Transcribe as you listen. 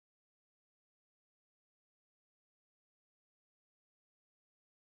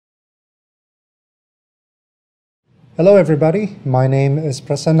Hello everybody, my name is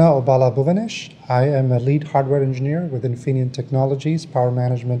Prasanna Obala Bhuvanesh. I am a lead hardware engineer with Infineon Technologies, Power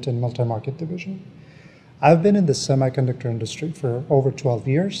Management and Multi-Market Division. I've been in the semiconductor industry for over 12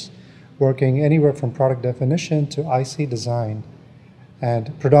 years, working anywhere from product definition to IC design,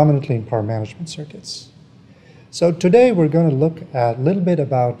 and predominantly in power management circuits. So today we're going to look at a little bit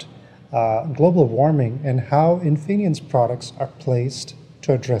about global warming and how Infineon's products are placed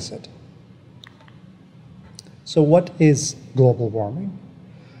to address it. So what is global warming?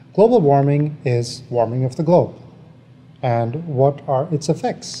 Global warming is warming of the globe. And what are its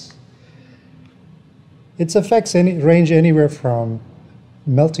effects? Its effects range anywhere from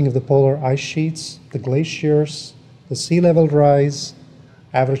melting of the polar ice sheets, the glaciers, the sea level rise,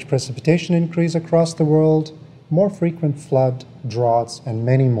 average precipitation increase across the world, more frequent flood, droughts, and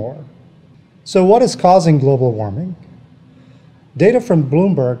many more. So what is causing global warming? Data from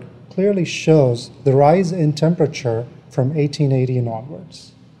Bloomberg clearly shows the rise in temperature from 1880 and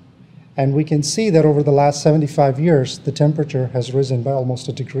onwards. And we can see that over the last 75 years, the temperature has risen by almost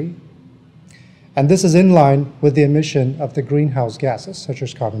a degree. And this is in line with the emission of the greenhouse gases, such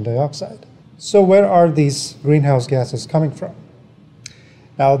as carbon dioxide. So where are these greenhouse gases coming from?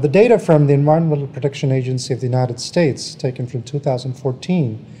 Now, the data from the Environmental Protection Agency of the United States, taken from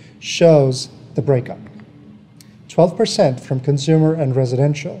 2014, shows the breakup. 12% from consumer and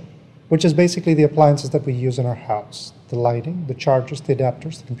residential, which is basically the appliances that we use in our house, the lighting, the chargers, the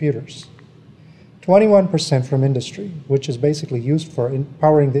adapters, the computers. 21% from industry, which is basically used for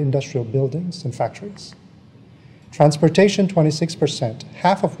powering the industrial buildings and factories. Transportation, 26%,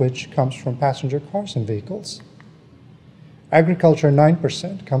 half of which comes from passenger cars and vehicles. Agriculture,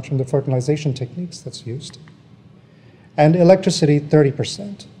 9%, comes from the fertilization techniques that's used. And electricity,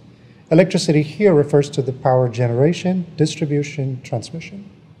 30%. Electricity here refers to the power generation, distribution, transmission.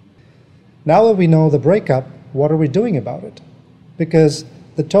 Now that we know the breakup, what are we doing about it? Because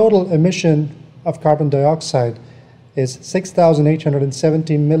the total emission of carbon dioxide is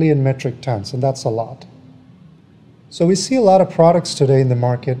 6,870 million metric tons, and that's a lot. So we see a lot of products today in the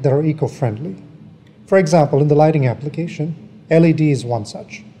market that are eco-friendly. For example, in the lighting application, LED is one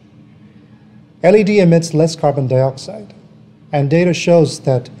such. LED emits less carbon dioxide, and data shows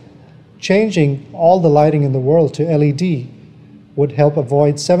that changing all the lighting in the world to LED would help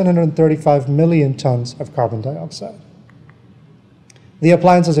avoid 735 million tons of carbon dioxide. The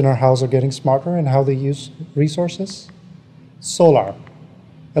appliances in our house are getting smarter in how they use resources. Solar,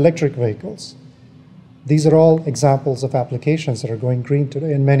 electric vehicles. These are all examples of applications that are going green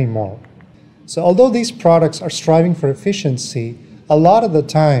today, and many more. So although these products are striving for efficiency, a lot of the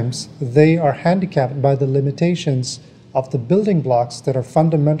times they are handicapped by the limitations of the building blocks that are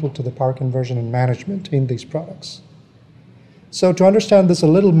fundamental to the power conversion and management in these products. So to understand this a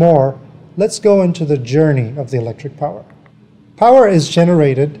little more, let's go into the journey of the electric power. Power is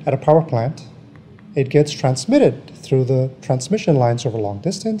generated at a power plant. It gets transmitted through the transmission lines over long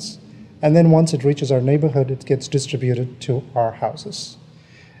distance, and then once it reaches our neighborhood, it gets distributed to our houses.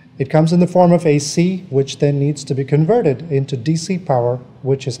 It comes in the form of AC, which then needs to be converted into DC power,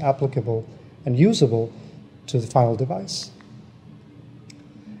 which is applicable and usable to the final device.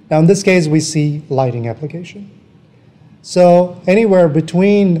 Now in this case, we see lighting application. So anywhere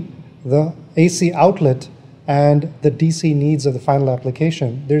between the AC outlet and the DC needs of the final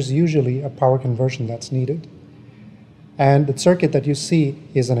application, there's usually a power conversion that's needed. And the circuit that you see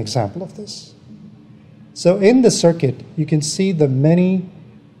is an example of this. So in the circuit, you can see the many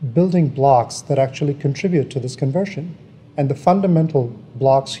building blocks that actually contribute to this conversion. And the fundamental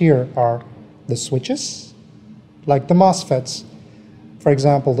blocks here are the switches, like the MOSFETs, for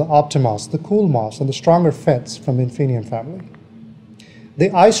example, the OptiMOS, the CoolMOS, and the stronger FETs from the Infineon family. The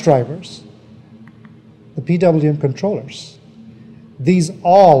ICE drivers, the PWM controllers. These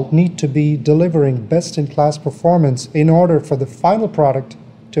all need to be delivering best-in-class performance in order for the final product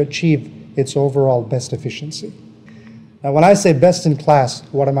to achieve its overall best efficiency. Now, when I say best-in-class,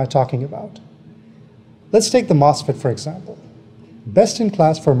 what am I talking about? Let's take the MOSFET, for example.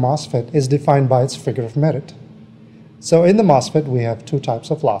 Best-in-class for MOSFET is defined by its figure of merit. So in the MOSFET, we have two types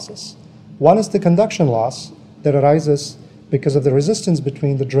of losses. One is the conduction loss that arises because of the resistance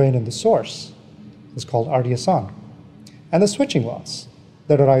between the drain and the source. It's called RDS(on). And the switching loss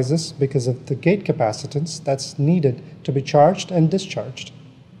that arises because of the gate capacitance that's needed to be charged and discharged.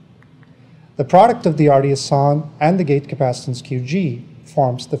 The product of the RDS(on) and the gate capacitance QG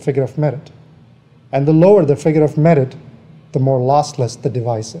forms the figure of merit. And the lower the figure of merit, the more lossless the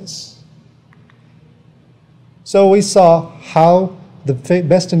device is. So we saw how the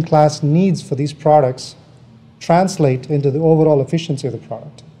best-in-class needs for these products translate into the overall efficiency of the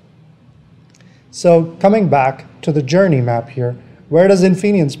product. So coming back to the journey map here, where does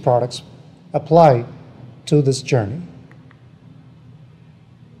Infineon's products apply to this journey?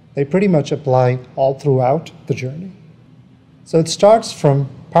 They pretty much apply all throughout the journey. So it starts from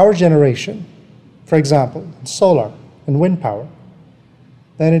power generation, for example, solar and wind power.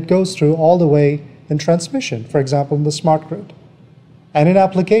 Then it goes through all the way in transmission, for example, in the smart grid. And in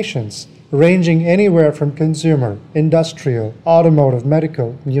applications, ranging anywhere from consumer, industrial, automotive,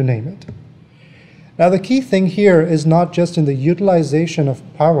 medical, you name it. Now the key thing here is not just in the utilization of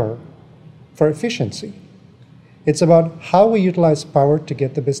power for efficiency. It's about how we utilize power to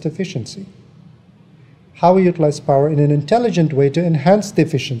get the best efficiency. How we utilize power in an intelligent way to enhance the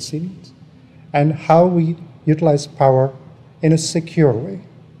efficiency, and how we utilize power in a secure way.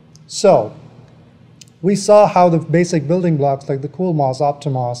 So, we saw how the basic building blocks like the CoolMOS,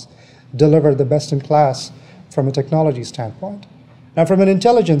 OptiMOS deliver the best in class from a technology standpoint. Now from an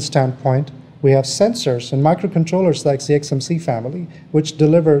intelligence standpoint, we have sensors and microcontrollers like the XMC family, which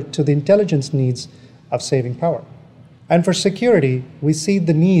deliver to the intelligence needs of saving power. And for security, we see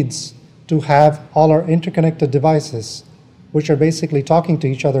the needs to have all our interconnected devices, which are basically talking to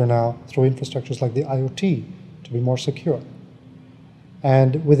each other now through infrastructures like the IoT to be more secure.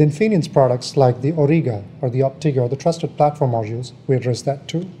 And with Infineon's products like the Auriga or the Optiga or the Trusted Platform modules, we address that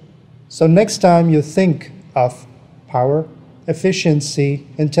too. So next time you think of power, efficiency,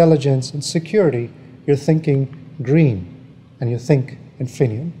 intelligence, and security, you're thinking green, and you think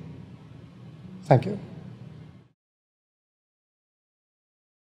Infineon. Thank you.